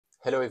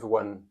Hello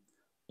everyone.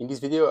 In this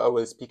video I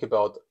will speak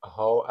about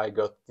how I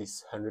got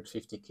this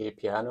 150k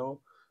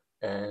piano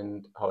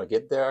and how I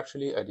get there.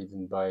 Actually, I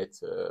didn't buy it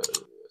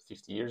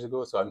 50 years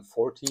ago, so I'm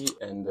 40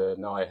 and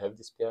now I have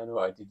this piano.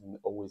 I didn't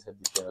always have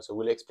this piano, so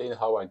we'll explain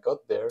how I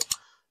got there,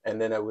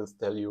 and then I will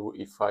tell you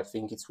if I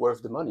think it's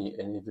worth the money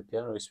and if the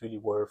piano is really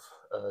worth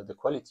the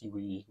quality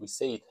we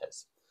say it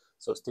has.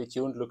 So stay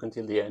tuned, look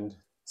until the end.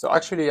 So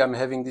actually I'm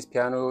having this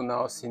piano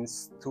now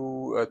since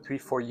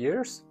 4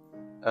 years.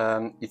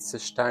 It's a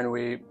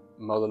Steinway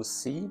Model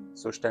C.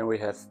 So Steinway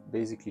have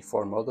basically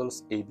 4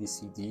 models: A, B,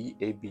 C, D.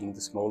 A being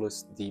the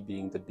smallest, D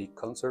being the big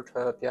concert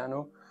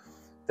piano.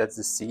 That's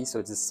the C, so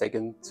it's the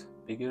second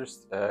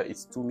biggest.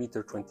 It's 2.27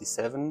 meters.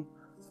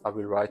 I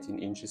will write in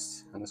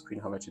inches on the screen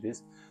how much it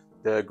is.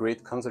 The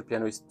great concert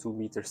piano is 2.70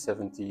 meters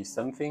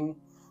something.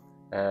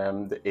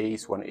 The A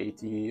is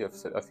 180,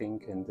 I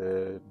think, and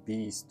the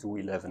B is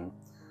 211.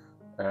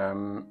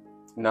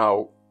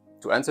 Now,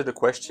 to answer the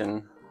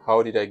question,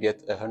 how did I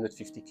get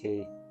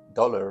 150k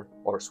dollar,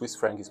 or Swiss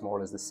franc is more or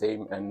less the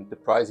same, and the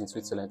price in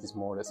Switzerland is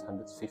more or less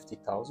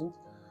 150,000.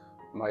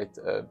 Might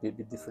be a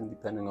bit different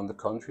depending on the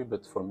country,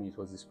 but for me it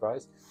was this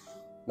price.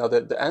 Now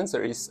the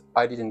answer is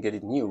I didn't get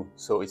it new,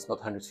 so it's not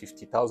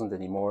 150,000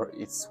 anymore.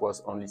 It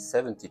was only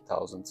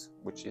 70,000,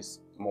 which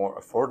is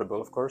more affordable,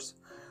 of course.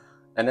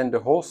 And then the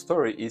whole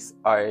story is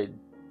I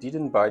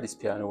didn't buy this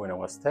piano when I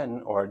was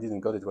 10, or I didn't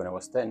got it when I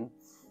was 10.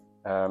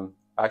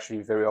 I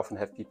actually very often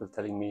have people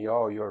telling me,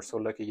 oh, you're so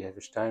lucky you have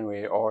a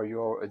Steinway, or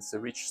it's a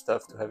rich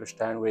stuff to have a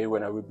Steinway.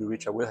 When I will be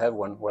rich, I will have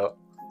one. Well,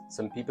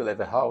 some people have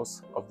a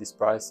house of this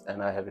price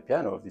and I have a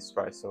piano of this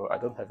price. So I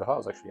don't have a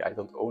house, actually. I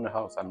don't own a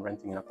house. I'm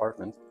renting an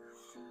apartment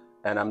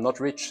and I'm not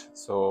rich.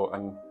 So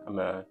I'm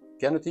a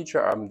piano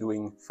teacher. I'm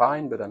doing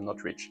fine, but I'm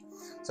not rich.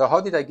 So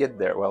how did I get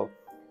there? Well,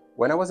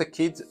 when I was a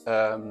kid,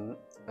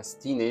 as a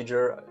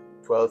teenager,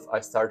 12,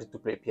 I started to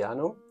play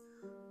piano.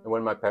 And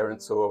when my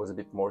parents saw I was a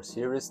bit more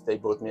serious, they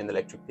bought me an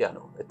electric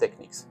piano, a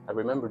Technics. I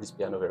remember this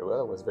piano very well.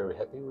 I was very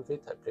happy with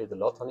it. I played a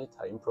lot on it.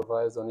 I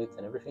improvised on it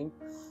and everything.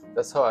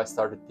 That's how I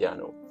started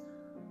piano.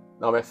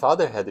 Now, my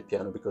father had a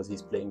piano because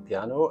he's playing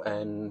piano,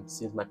 and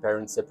since my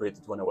parents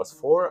separated when I was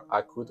 4,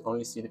 I could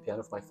only see the piano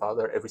of my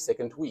father every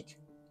second weekend,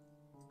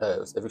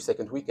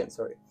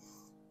 sorry.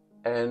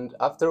 And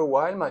after a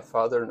while, my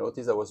father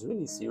noticed I was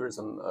really serious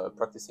on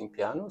practicing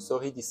piano, so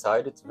he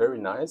decided, very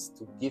nice,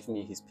 to give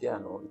me his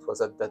piano. It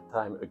was at that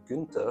time a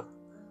Günther.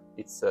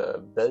 It's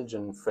a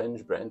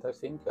Belgian-French brand, I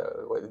think.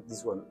 Well,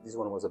 this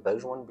one was a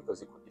Belgian one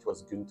because it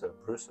was Günther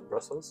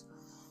Brussels.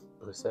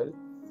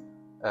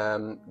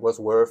 Was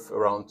worth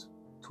around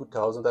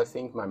 2,000, I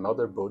think. My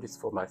mother bought it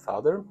for my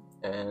father,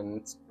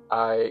 and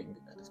I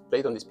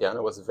played on this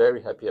piano. I was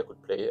very happy I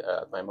could play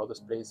at my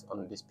mother's place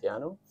on this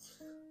piano.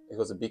 It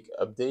was a big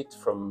update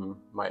from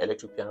my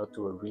electric piano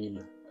to a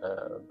real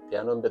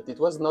piano, but it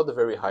was not a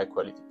very high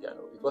quality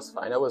piano. It was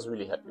fine. I was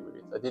really happy with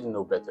it. I didn't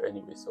know better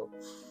anyway. So,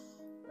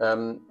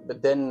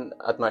 but then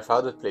at my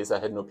father's place, I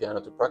had no piano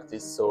to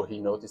practice. So he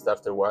noticed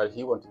after a while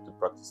he wanted to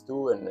practice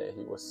too, and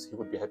he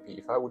would be happy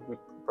if I would be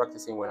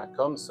practicing when I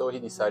come. So he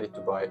decided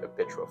to buy a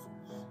Petrov,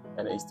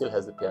 and he still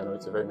has the piano.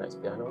 It's a very nice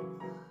piano,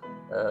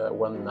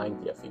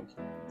 190, I think.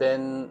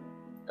 Then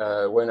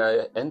when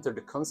I entered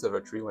the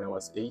conservatory when I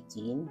was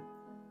 18.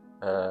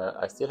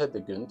 I still had the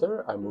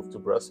Günther. I moved to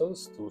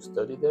Brussels to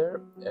study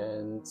there,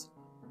 and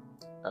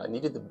I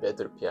needed a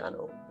better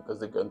piano because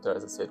the Günther,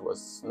 as I said,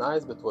 was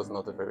nice, but was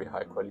not a very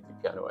high quality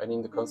piano. And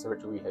in the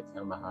conservatory, we had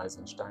Yamahas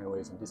and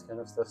Steinways and this kind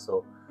of stuff.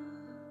 So,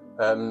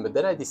 but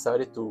then I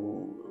decided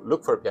to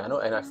look for a piano,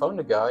 and I found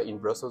a guy in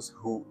Brussels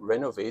who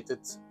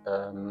renovated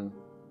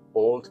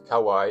old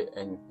Kawai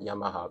and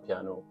Yamaha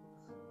piano,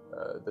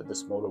 the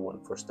smaller one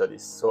for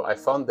studies. So I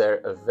found there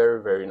a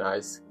very, very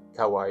nice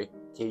Kawai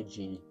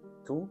KG2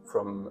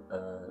 from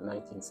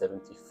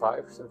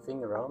 1975,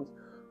 something around,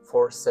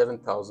 for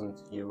 7,000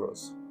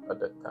 euros at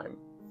that time.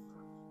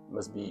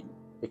 Must be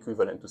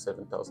equivalent to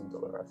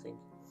 $7,000, I think.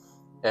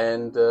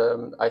 And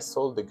I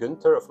sold the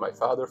Günther of my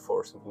father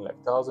for something like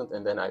 1,000,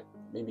 and then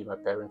maybe my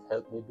parent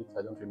helped me a bit,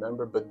 I don't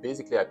remember, but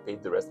basically I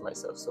paid the rest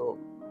myself. So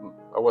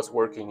I was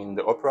working in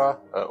the opera,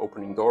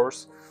 opening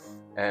doors,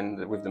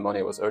 and with the money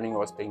I was earning, I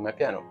was paying my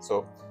piano.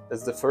 So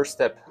that's the first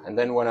step. And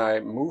then when I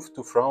moved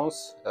to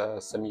France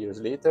some years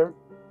later,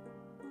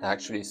 I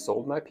actually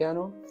sold my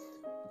piano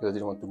because I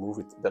didn't want to move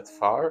it that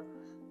far,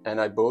 and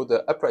I bought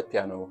an upright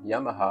piano,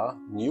 Yamaha,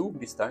 new.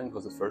 This time it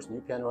was the first new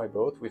piano I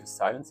bought with a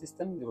silent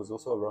system. It was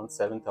also around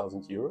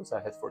 7,000 euros.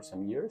 I had for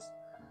some years.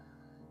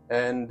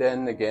 And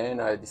then again,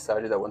 I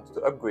decided I wanted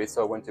to upgrade,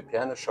 so I went to a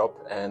piano shop,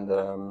 and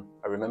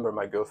I remember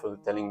my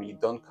girlfriend telling me,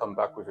 don't come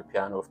back with a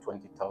piano of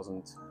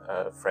 20,000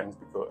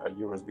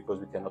 euros because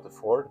we cannot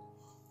afford.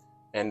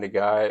 And the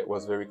guy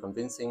was very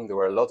convincing. There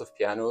were a lot of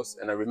pianos,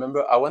 and I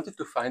remember I wanted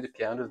to find a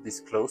piano this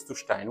close to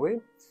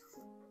Steinway,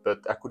 but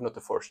I could not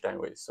afford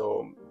Steinway.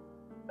 So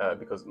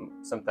because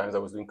sometimes I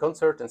was doing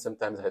concert and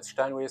sometimes I had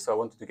Steinway, so I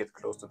wanted to get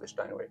close to the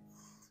Steinway.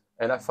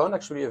 And I found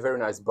actually a very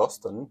nice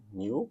Boston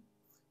new.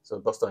 So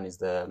Boston is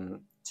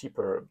the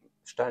cheaper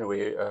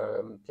Steinway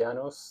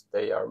pianos.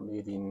 They are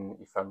made in,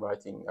 if I'm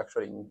right,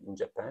 actually in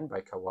Japan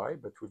by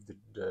Kawai, but with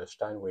the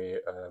Steinway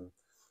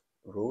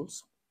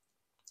rules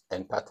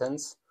and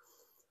patents.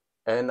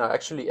 And I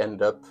actually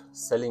end up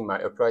selling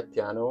my upright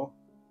piano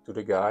to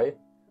the guy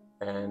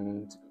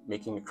and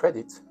making a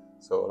credit,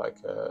 so like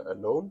a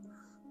loan,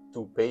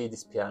 to pay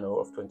this piano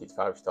of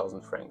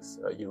 25,000 francs,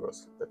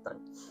 euros at that time.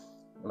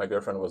 My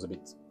girlfriend was a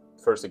bit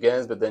first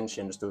against, but then she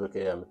understood,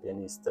 okay, I'm a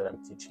pianist,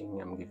 I'm teaching,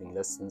 I'm giving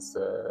lessons,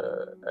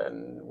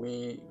 and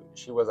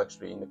she was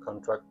actually in the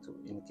contract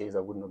in case I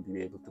would not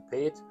be able to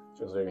pay it.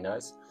 She was very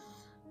nice.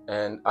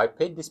 And I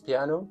paid this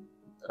piano,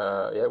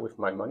 yeah, with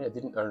my money. I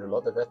didn't earn a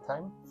lot at that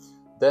time.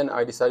 Then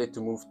I decided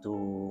to move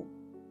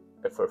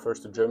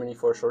first to Germany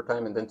for a short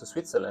time and then to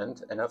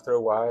Switzerland. And after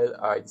a while,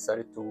 I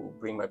decided to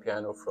bring my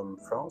piano from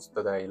France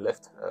that I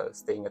left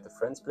staying at a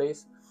friend's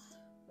place.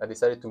 I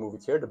decided to move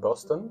it here to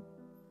Boston.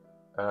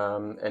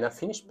 And I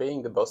finished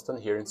paying the Boston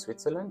here in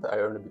Switzerland. I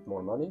earned a bit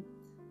more money.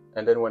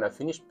 And then when I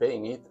finished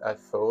paying it, I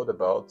thought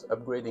about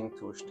upgrading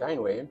to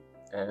Steinway.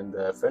 And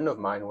a friend of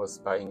mine was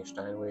buying a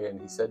Steinway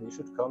and he said, you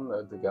should come.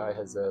 The guy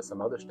has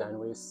some other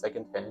Steinways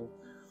secondhand.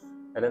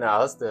 And then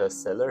I asked the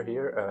seller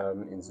here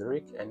in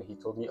Zurich, and he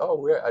told me, oh,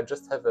 I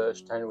just have a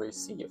Steinway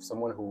C of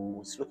someone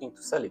who is looking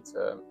to sell it.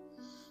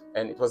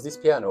 And it was this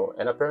piano.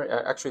 And apparently,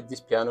 actually,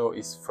 this piano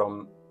is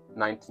from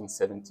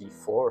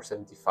 1974 or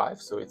 75,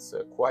 so it's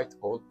a quite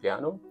old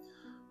piano.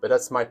 But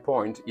that's my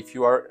point. If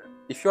you are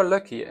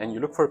lucky and you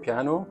look for a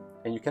piano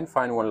and you can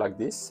find one like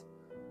this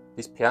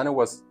piano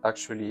was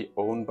actually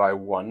owned by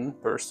one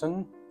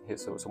person,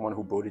 so someone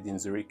who bought it in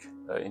Zurich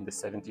in the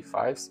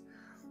 75s.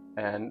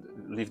 And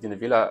lived in a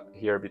villa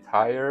here a bit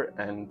higher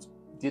and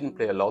didn't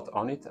play a lot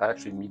on it. I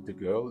actually meet the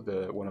girl,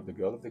 one of the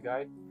girls of the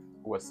guy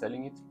who was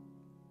selling it.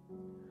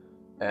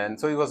 And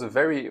so it was a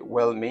very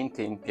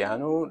well-maintained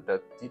piano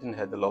that didn't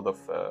have a lot of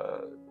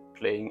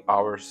playing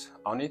hours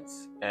on it.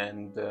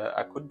 And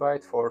I could buy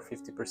it for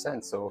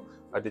 50%. So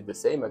I did the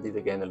same. I did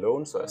again a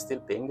loan. So I'm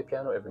still paying the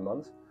piano every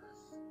month.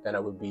 And I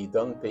will be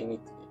done paying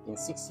it in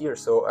 6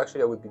 years. So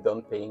actually I would be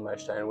done paying my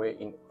Steinway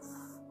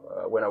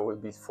when I will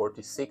be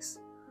 46.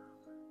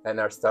 And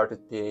I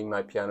started paying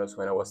my pianos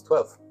when I was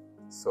 12.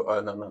 So,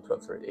 no, not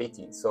 12, sorry,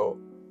 18. So,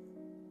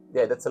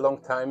 yeah, that's a long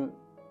time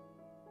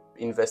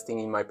investing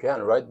in my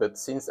piano, right? But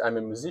since I'm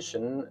a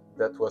musician,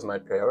 that was my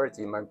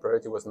priority. My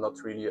priority was not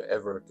really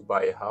ever to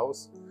buy a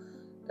house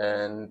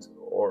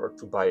or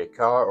to buy a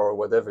car or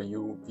whatever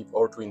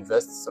or to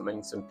invest.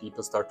 Some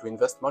people start to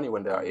invest money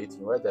when they are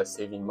 18, right? They're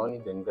saving money,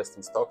 they invest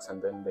in stocks,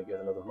 and then they get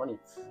a lot of money.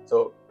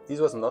 So this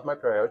was not my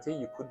priority.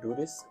 You could do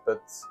this,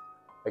 but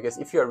I guess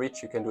if you are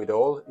rich, you can do it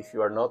all. If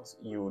you are not,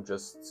 you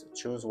just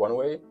choose one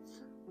way.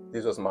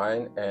 This was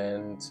mine,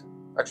 and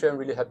actually I'm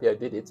really happy I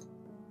did it.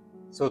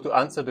 So to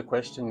answer the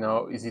question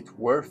now, is it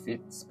worth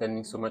it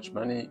spending so much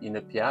money in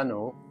a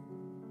piano?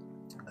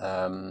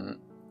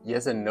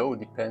 Yes and no,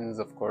 depends,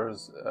 of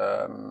course.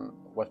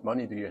 What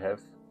money do you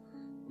have?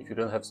 If you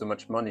don't have so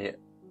much money,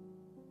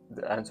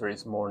 the answer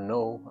is more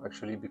no,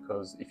 actually,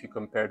 because if you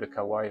compare the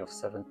Kawai of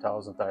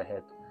 7,000 I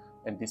had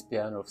and this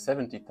piano of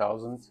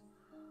 70,000,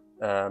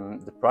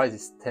 the price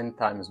is 10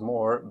 times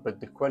more, but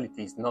the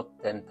quality is not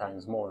 10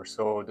 times more.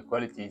 So the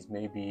quality is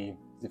maybe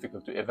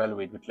difficult to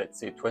evaluate with, let's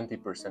say,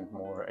 20%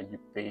 more, and you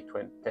pay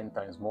 10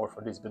 times more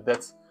for this. But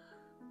that's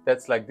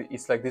like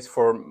it's like this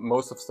for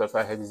most of stuff.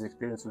 I had this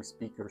experience with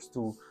speakers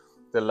too.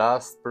 The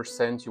last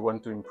percent you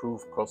want to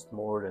improve cost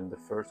more than the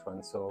first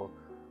one. So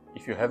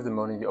if you have the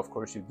money, of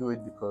course you do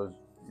it because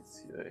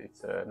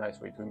it's a nice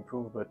way to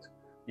improve. But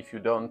if you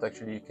don't,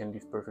 actually you can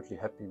live perfectly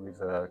happy with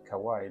a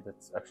Kawai.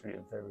 That's actually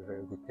a very,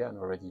 very good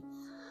piano already.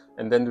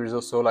 And then there is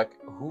also like,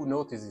 who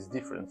notices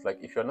difference? Like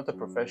if you're not a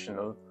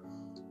professional,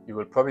 you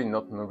will probably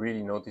not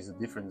really notice the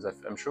difference.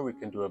 I'm sure we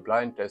can do a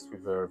blind test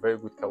with a very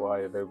good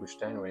Kawai, a very good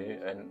Steinway,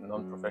 and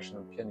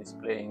non-professional pianists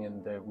playing,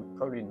 and they would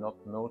probably not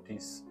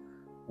notice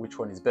which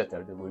one is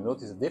better. They will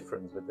notice a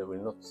difference, but they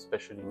will not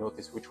especially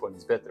notice which one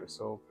is better.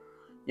 So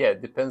yeah,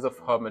 it depends of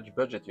how much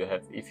budget you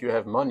have. If you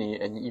have money,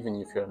 and even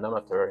if you're an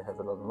amateur and have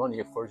a lot of money,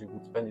 of course you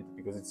could spend it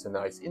because it's a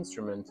nice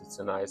instrument, it's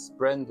a nice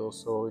brand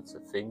also, it's a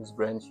famous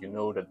brand, you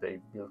know that they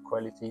build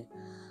quality.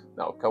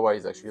 Now Kawai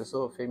is actually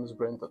also a famous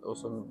brand that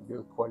also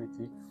build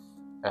quality.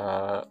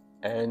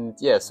 And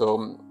yeah,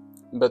 so,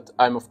 but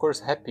I'm of course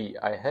happy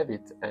I have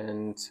it,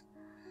 and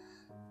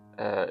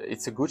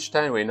it's a good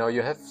Steinway. Now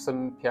you have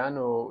some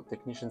piano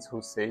technicians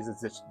who say that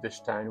the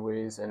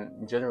Steinways and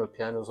in general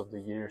pianos of the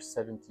year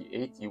 70,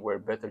 80 were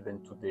better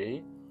than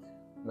today.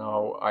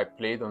 Now I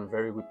played on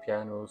very good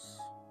pianos,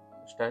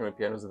 Steinway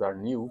pianos that are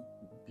new,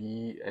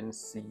 B and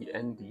C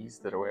and Ds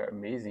that were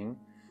amazing.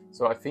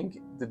 So I think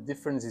the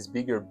difference is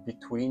bigger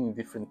between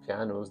different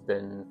pianos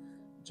than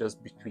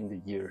just between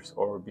the years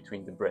or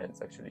between the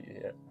brands, actually.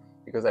 Yeah.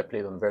 Because I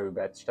played on very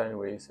bad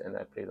Steinways and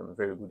I played on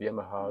very good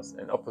Yamahas,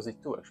 and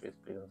opposite too, actually.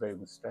 I played on very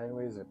good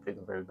Steinways, I played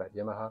on very bad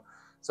Yamaha.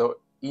 So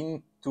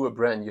into a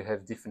brand you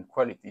have different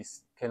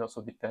qualities. Can also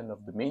depend on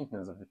the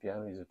maintenance of the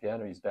piano. If the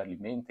piano is badly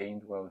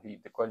maintained, well,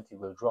 the quality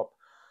will drop.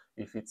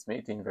 if it's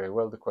maintained very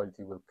well, the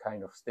quality will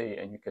kind of stay,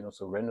 and you can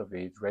also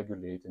renovate,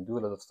 regulate, and do a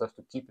lot of stuff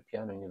to keep a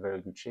piano in a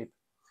very good shape,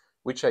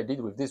 which I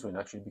did with this one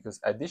actually, because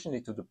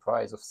additionally to the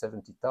price of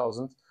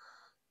 70,000,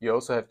 you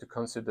also have to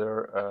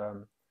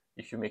consider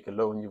if you make a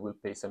loan, you will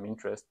pay some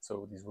interest,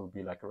 so this will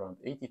be like around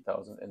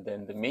 80,000. And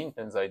then the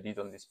maintenance I did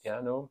on this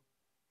piano,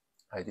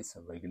 I did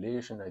some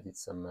regulation, I did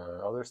some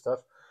other stuff,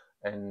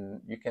 and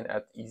you can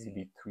add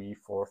easily 3,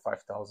 4,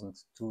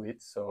 5,000 to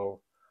it. So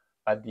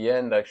at the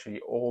end,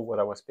 actually, all what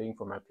I was paying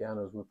for my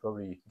pianos will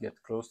probably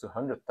get close to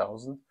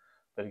 100,000.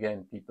 But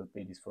again, people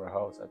pay this for a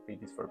house, I pay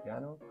this for a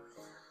piano.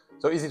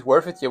 So is it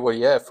worth it? Yeah, well,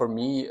 yeah, for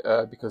me,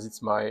 because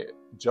it's my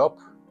job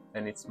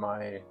and it's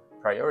my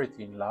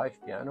priority in life,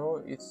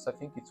 piano, I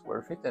think it's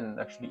worth it, and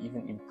actually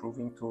even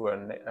improving to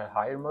a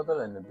higher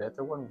model and a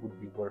better one would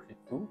be worth it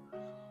too.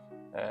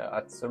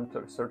 At some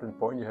certain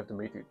point, you have to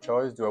make a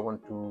choice. Do I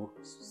want to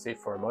save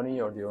for money,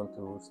 or do I want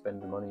to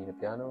spend the money in a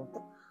piano?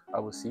 I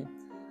will see.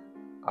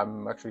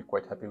 I'm actually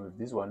quite happy with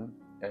this one,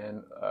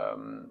 and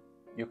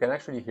you can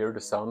actually hear the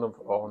sound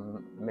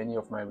on many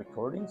of my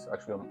recordings.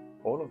 Actually, on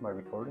all of my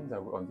recordings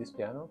are on this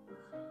piano.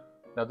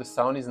 Now the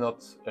sound is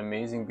not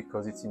amazing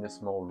because it's in a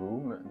small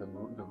room.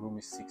 The room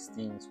is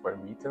 16 square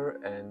meter,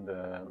 and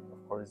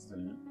of course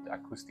the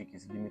acoustic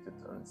is limited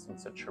in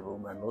such a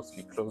room. I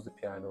mostly close the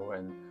piano,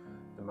 and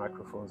the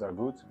microphones are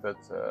good, but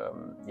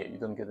yeah, you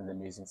don't get an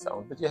amazing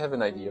sound, but you have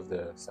an idea of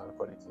the sound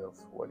quality of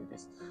what it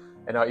is.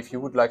 And now if you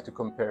would like to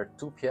compare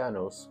two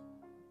pianos,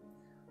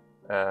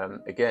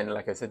 again,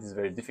 like I said, it's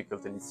very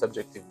difficult and it's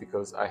subjective,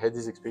 because I had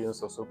this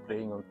experience also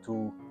playing on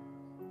two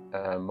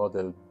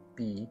Model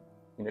B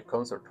in a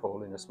concert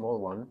hall, in a small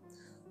one.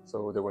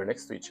 So they were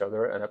next to each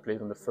other, and I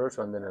played on the first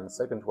one, then on the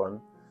second one.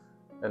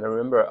 And I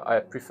remember I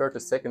preferred the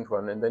second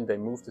one, and then they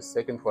moved the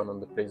second one on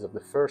the place of the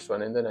first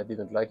one, and then I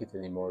didn't like it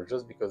anymore,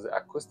 just because the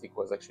acoustic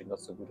was actually not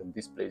so good in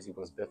this place, it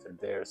was better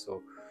there.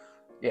 So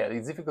yeah,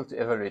 it's difficult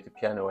to evaluate a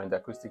piano, and the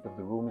acoustic of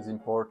the room is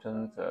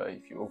important.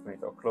 If you open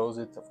it or close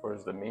it, of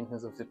course, the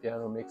maintenance of the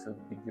piano makes a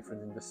big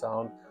difference in the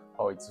sound,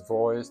 how it's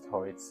voiced,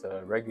 how it's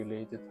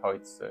regulated, how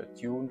it's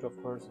tuned, of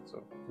course,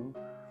 so too.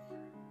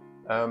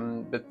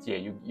 But yeah,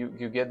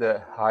 you get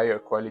a higher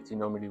quality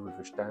normally with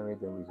a Steinway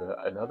than with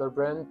another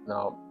brand.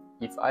 Now,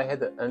 if I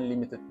had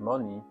unlimited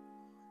money,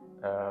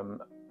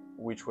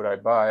 which would I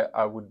buy?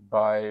 I would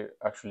buy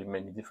actually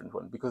many different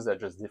ones, because they're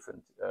just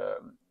different.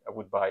 I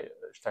would buy a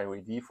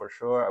Steinway D for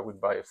sure. I would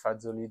buy a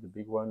Fazoli, the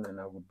big one, and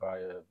I would buy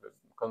a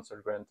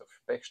concert grant of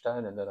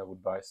Bechstein, and then I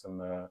would buy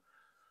some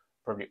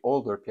probably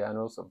older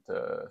pianos of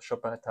the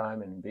Chopin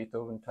time and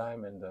Beethoven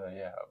time, and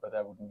yeah, but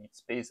I would need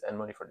space and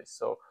money for this.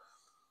 So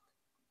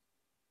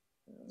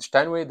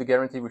Steinway, the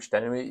guarantee with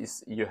Steinway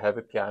is you have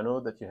a piano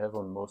that you have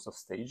on most of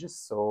stages,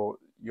 so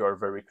you are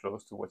very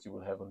close to what you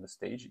will have on the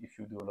stage. If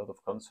you do a lot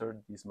of concert,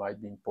 this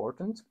might be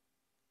important.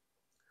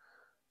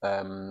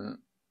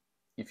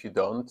 If you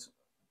don't,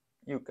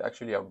 you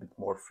actually are a bit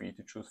more free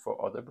to choose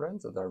for other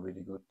brands that are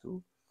really good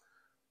too.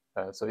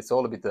 So it's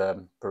all a bit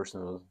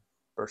personal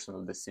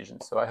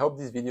decision. So I hope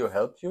this video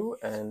helped you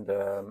and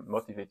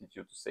motivated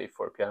you to save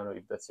for a piano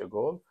if that's your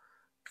goal.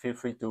 Feel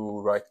free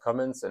to write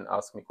comments and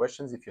ask me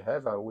questions if you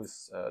have. I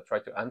always try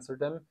to answer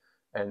them,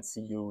 and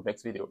see you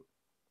next video.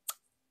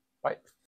 Bye.